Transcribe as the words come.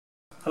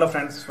Hello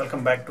friends,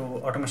 welcome back to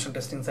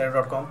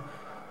automationtestinginsider.com.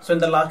 So in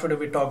the last video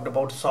we talked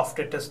about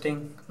software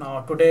testing.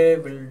 Now today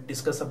we'll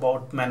discuss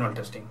about manual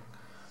testing.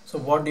 So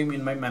what do you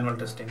mean by manual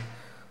testing?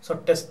 So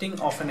testing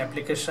of an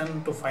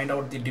application to find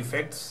out the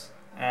defects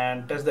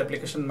and test the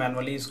application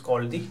manually is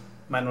called the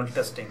manual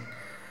testing.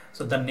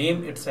 So the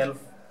name itself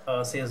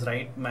says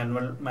right,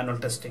 manual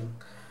testing.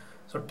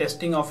 So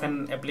testing of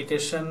an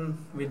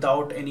application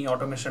without any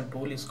automation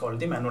tool is called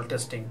the manual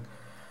testing.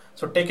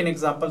 So take an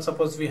example,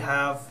 suppose we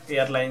have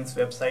airlines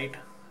website,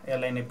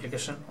 airline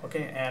application,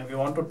 okay, and we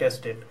want to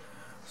test it.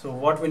 So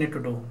what we need to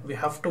do, we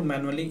have to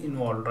manually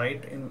involve,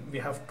 right? We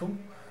have to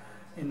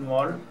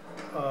involve,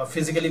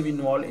 physically we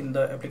involve in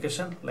the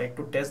application, like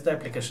to test the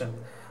application.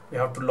 We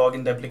have to log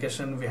in the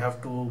application, we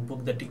have to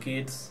book the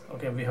tickets,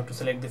 okay, we have to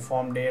select the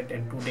form date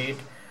and to date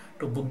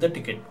to book the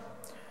ticket.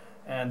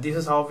 And this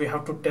is how we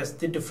have to test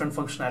the different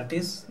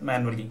functionalities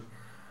manually.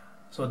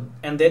 So,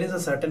 and there is a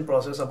certain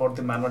process about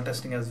the manual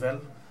testing as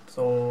well.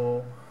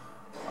 So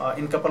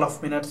in couple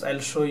of minutes I'll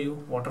show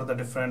you what are the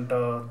different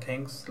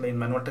things in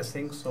manual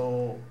testing.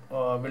 So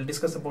we'll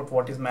discuss about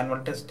what is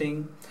manual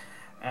testing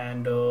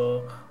and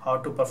how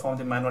to perform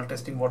the manual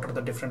testing, what are the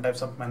different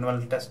types of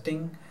manual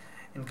testing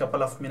in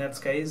couple of minutes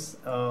guys,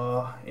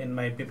 in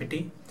my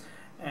PPT.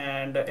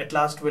 And at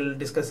last we'll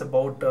discuss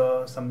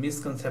about some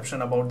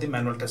misconception about the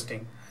manual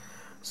testing.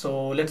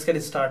 So let's get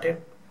it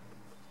started.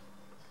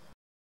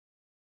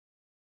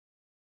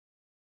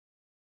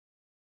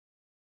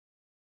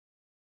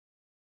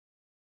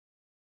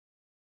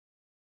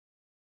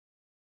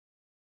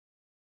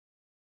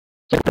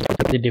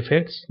 The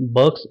defects,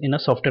 bugs in a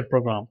software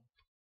program.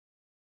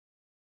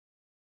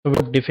 So we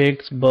have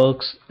defects,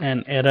 bugs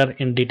and error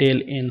in detail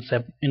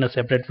in a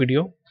separate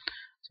video.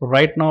 So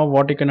right now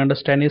what you can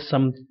understand is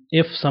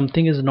if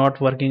something is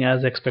not working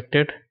as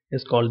expected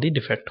is called the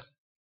defect.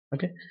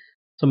 Okay.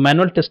 So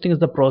manual testing is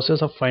the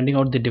process of finding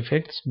out the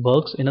defects,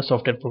 bugs in a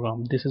software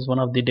program. This is one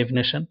of the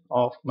definition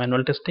of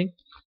manual testing.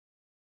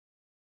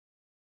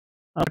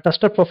 A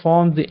tester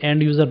performs the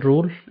end user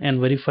rule and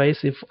verifies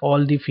if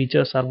all the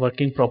features are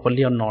working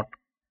properly or not.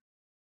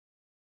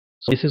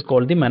 So this is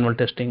called the manual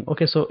testing.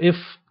 Okay, so if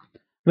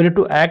we need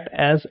to act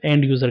as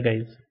end user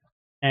guys,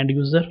 end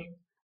user,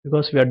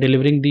 because we are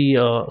delivering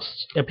the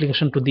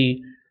application to the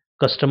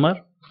customer,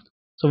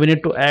 so we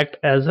need to act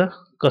as a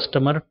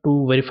customer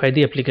to verify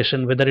the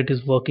application whether it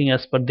is working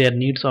as per their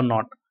needs or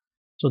not.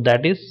 So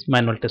that is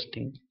manual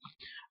testing.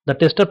 The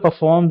tester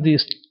performs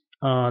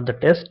the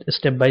test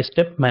step by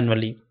step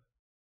manually.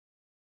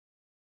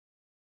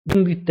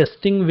 During the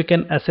testing we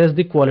can assess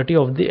the quality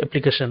of the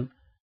application.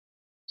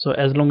 So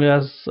as long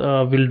as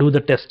we'll do the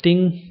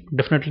testing,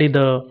 definitely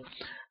the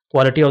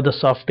quality of the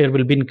software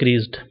will be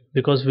increased,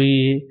 because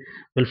we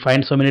will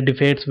find so many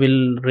defects,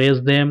 we'll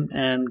raise them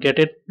and get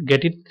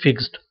it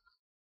fixed.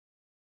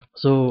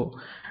 So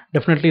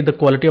definitely the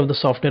quality of the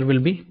software will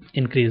be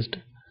increased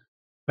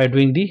by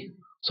doing the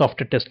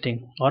software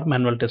testing or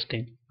manual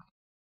testing.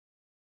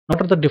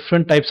 What are the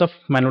different types of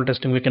manual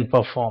testing we can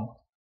perform?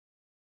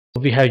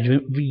 We have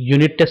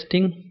unit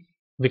testing.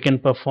 We can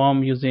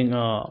perform using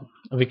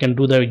we can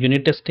do the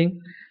unit testing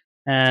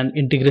and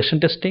integration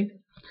testing.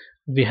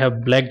 We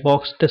have black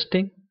box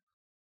testing,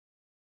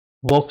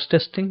 box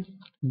testing,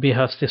 we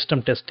have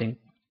system testing,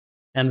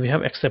 and we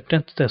have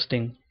acceptance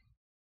testing.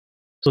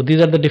 So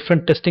these are the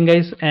different testing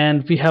guys,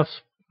 and we have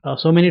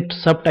so many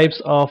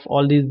subtypes of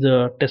all these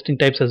testing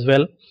types as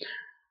well.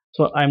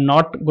 So I'm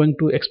not going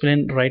to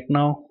explain right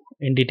now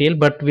in detail,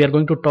 but we are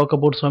going to talk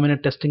about so many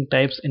testing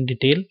types in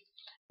detail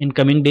in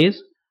coming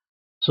days.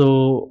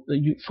 So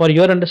for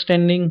your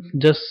understanding,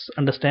 just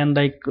understand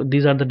like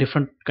these are the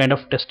different kind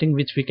of testing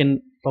which we can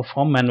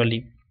perform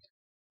manually,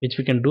 which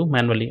we can do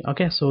manually.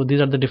 Okay, so these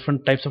are the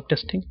different types of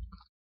testing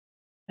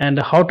and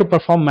how to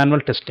perform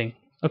manual testing.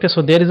 Okay,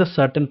 so there is a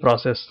certain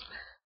process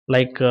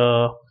like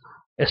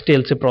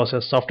STLC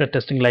process, software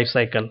testing life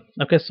cycle.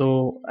 Okay,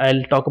 so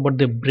I'll talk about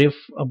the brief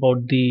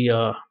about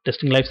the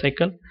testing life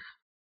cycle.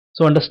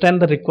 So understand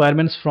the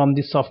requirements from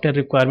the software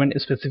requirement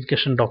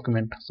specification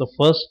document. So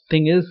first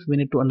thing is we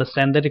need to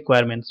understand the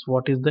requirements.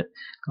 What is the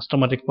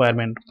customer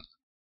requirement?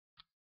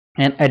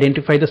 And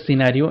identify the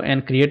scenario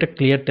and create a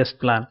clear test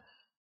plan.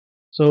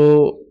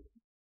 So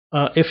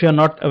if you're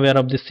not aware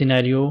of this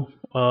scenario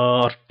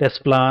or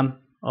test plan,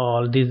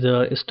 all these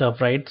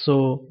stuff, right?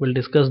 So we'll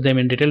discuss them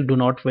in detail. Do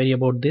not worry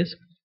about this.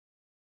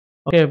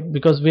 Okay,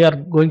 because we are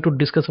going to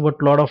discuss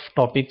about a lot of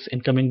topics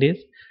in coming days.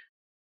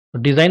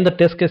 Design the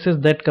test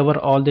cases that cover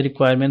all the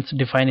requirements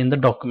defined in the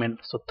document.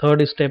 So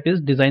third step is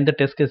design the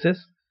test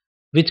cases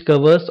which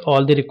covers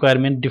all the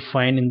requirement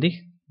defined in the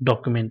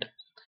document.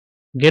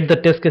 Get the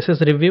test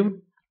cases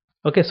reviewed.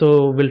 Okay,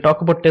 so we'll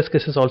talk about test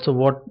cases also.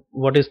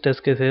 What is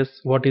test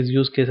cases, what is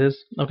use cases.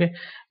 Okay,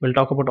 we'll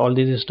talk about all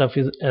these stuff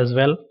as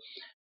well.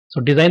 So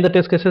design the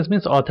test cases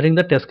means authoring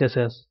the test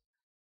cases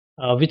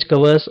which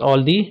covers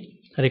all the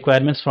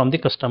requirements from the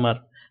customer,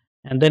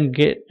 and then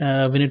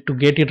we need to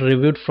get it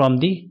reviewed from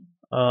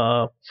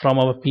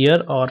our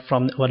peer or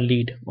from our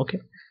lead. Okay,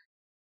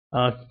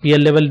 peer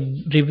level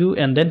review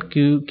and then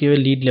QA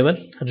lead level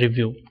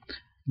review.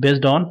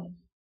 based on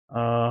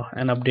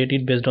and update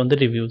it based on the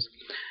reviews,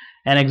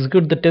 and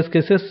execute the test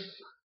cases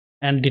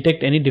and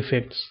detect any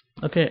defects,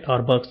 okay,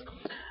 or bugs.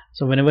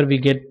 So whenever we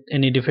get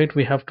any defect,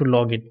 we have to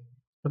log it,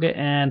 okay,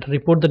 and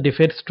report the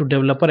defects to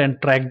developer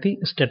and track the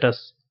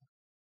status.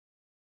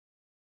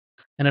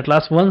 And at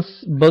last,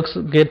 once bugs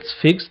gets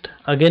fixed,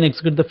 again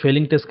execute the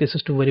failing test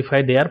cases to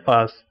verify they are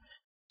passed.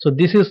 So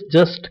this is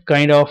just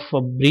kind of a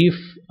brief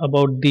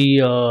about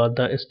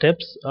the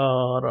steps,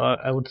 or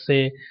I would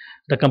say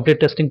the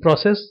complete testing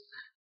process.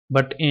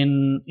 But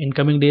in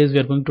coming days, we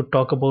are going to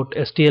talk about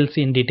STLC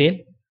in detail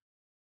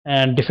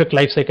and defect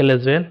lifecycle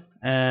as well,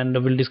 and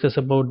we'll discuss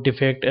about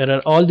defect,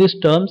 error, all these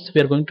terms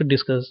we are going to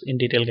discuss in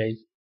detail, guys.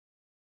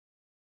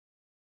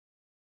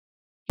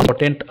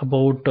 Important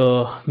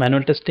about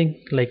manual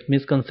testing, like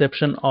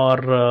misconception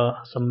or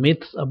some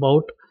myths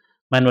about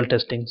manual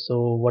testing.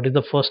 So what is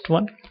the first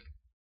one?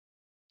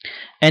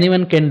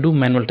 Anyone can do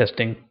manual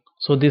testing.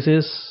 So this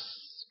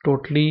is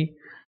totally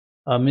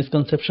a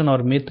misconception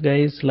or myth,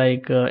 guys.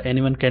 Like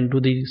anyone can do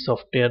the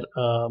software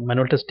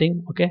manual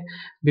testing, okay,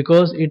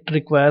 because it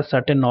requires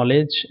certain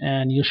knowledge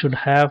and you should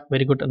have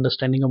very good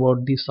understanding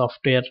about the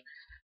software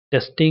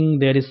testing.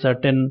 There is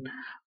certain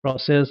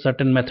process,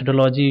 certain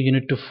methodology you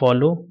need to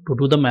follow to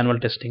do the manual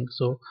testing.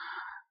 So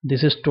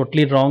this is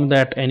totally wrong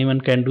that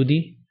anyone can do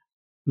the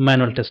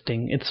manual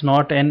testing. It's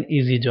not an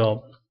easy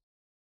job.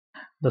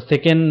 The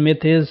second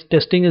myth is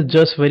testing is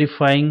just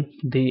verifying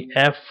the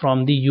app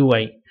from the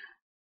UI.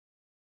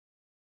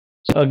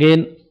 So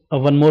again,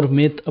 one more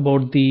myth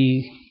about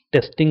the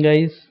testing,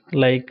 guys.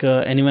 Like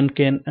anyone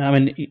can, I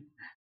mean,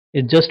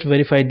 it just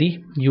verify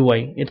the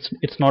UI.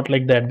 It's not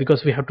like that,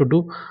 because we have to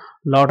do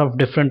lot of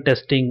different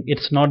testing.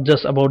 It's not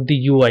just about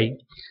the UI.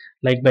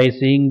 Like by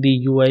seeing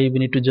the UI, we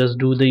need to just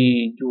do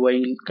the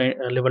UI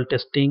level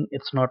testing.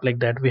 It's not like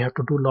that. We have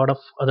to do a lot of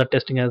other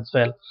testing as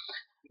well.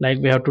 Like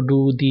we have to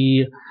do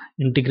the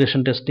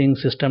integration testing,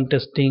 system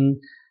testing,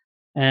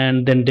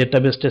 and then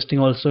database testing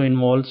also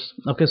involves,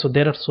 okay. So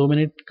there are so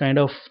many kind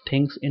of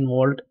things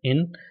involved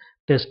in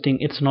testing.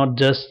 It's not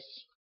just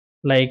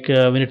like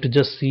we need to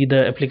just see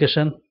the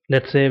application.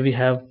 Let's say we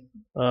have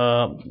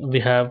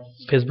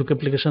Facebook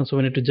application, so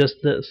we need to just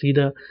see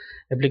the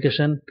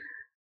application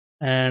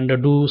and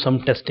do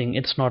some testing.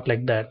 It's not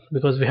like that,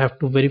 because we have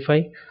to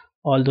verify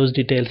all those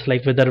details,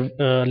 like whether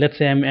let's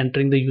say I'm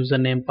entering the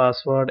username,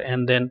 password,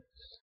 and then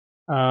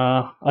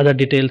other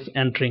details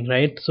entering,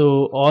 right?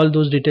 So all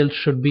those details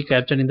should be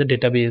captured in the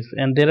database,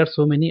 and there are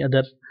so many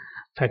other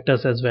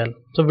factors as well.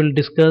 So we'll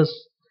discuss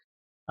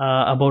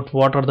about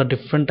what are the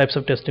different types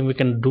of testing we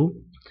can do.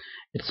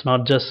 It's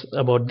not just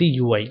about the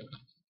UI.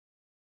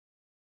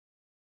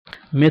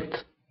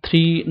 Myth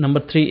 3, number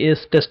 3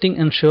 is testing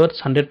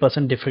ensures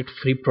 100% defect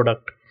free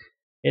product.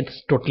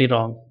 It's totally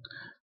wrong.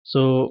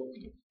 So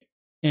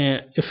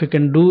if you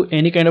can do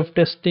any kind of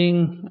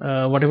testing,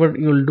 whatever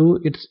you'll do,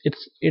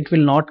 it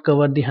will not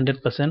cover the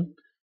 100%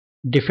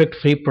 defect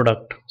free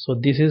product. So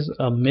this is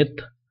a myth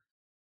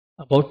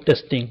about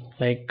testing.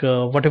 Like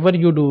whatever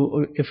you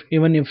do, if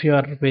even if you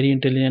are very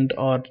intelligent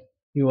or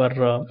you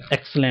are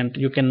excellent,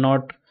 you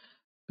cannot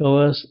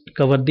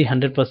cover the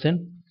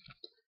 100%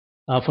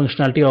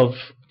 functionality of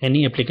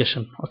any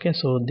application, okay.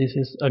 So this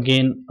is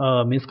again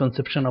a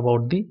misconception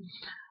about the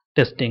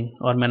testing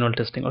or manual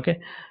testing, okay.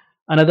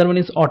 Another one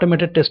is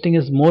automated testing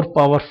is more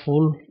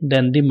powerful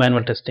than the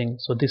manual testing.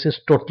 So this is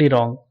totally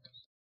wrong.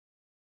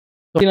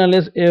 So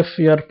unless if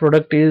your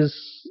product is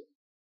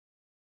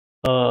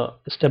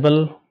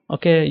stable,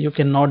 okay, you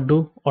cannot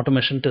do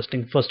automation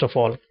testing first of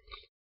all,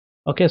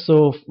 okay.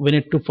 So we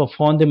need to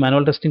perform the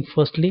manual testing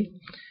firstly,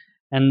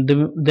 and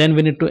then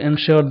we need to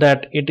ensure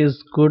that it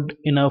is good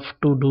enough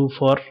to do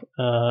for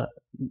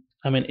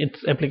I mean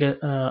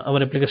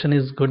our application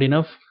is good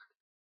enough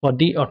for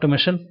the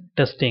automation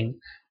testing.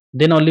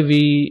 Then only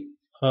we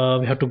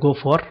have to go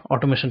for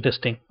automation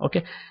testing,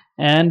 okay.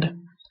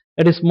 And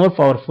it is more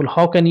powerful.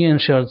 How can you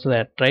ensure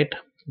that, right?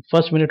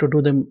 First we need to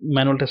do the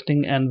manual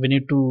testing, and we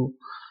need to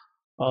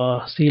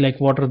see like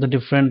what are the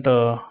different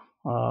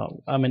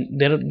I mean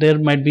there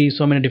might be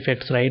so many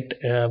defects, right,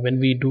 when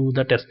we do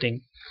the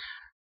testing.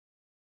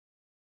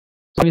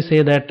 So we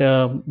say that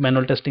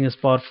manual testing is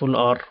powerful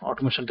or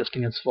automation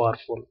testing is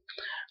powerful,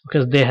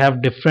 because they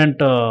have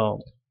different uh,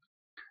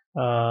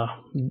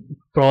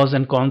 pros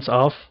and cons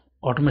of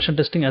automation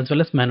testing as well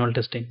as manual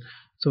testing.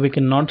 So we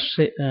cannot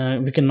say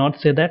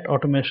that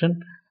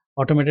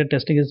automated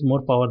testing is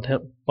more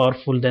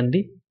powerful than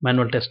the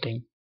manual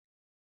testing.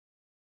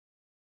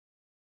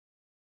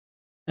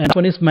 And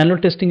one is manual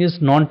testing is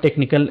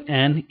non-technical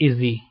and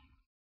easy.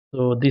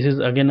 So this is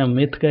again a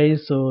myth,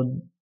 guys.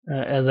 So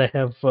as I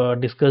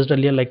have discussed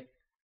earlier, like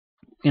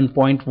in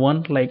point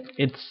 1, like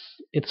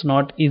it's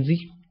not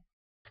easy,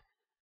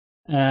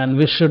 and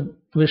we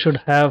should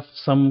have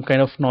some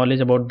kind of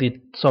knowledge about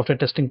the software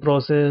testing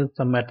process,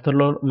 some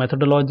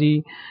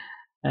methodology,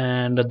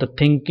 and the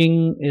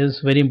thinking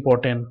is very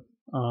important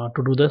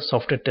to do the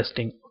software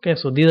testing, okay.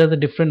 So these are the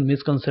different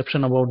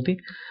misconceptions about the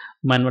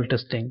manual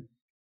testing.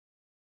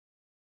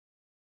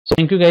 So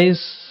thank you guys.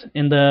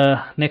 In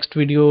the next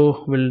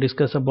video we'll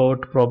discuss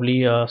about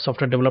probably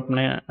software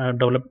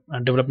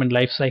development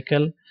life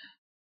cycle.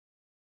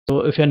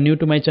 So if you are new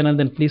to my channel,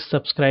 then please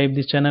subscribe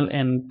the channel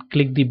and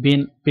click the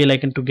bell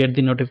icon to get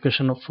the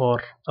notification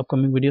for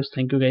upcoming videos.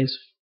 Thank you guys.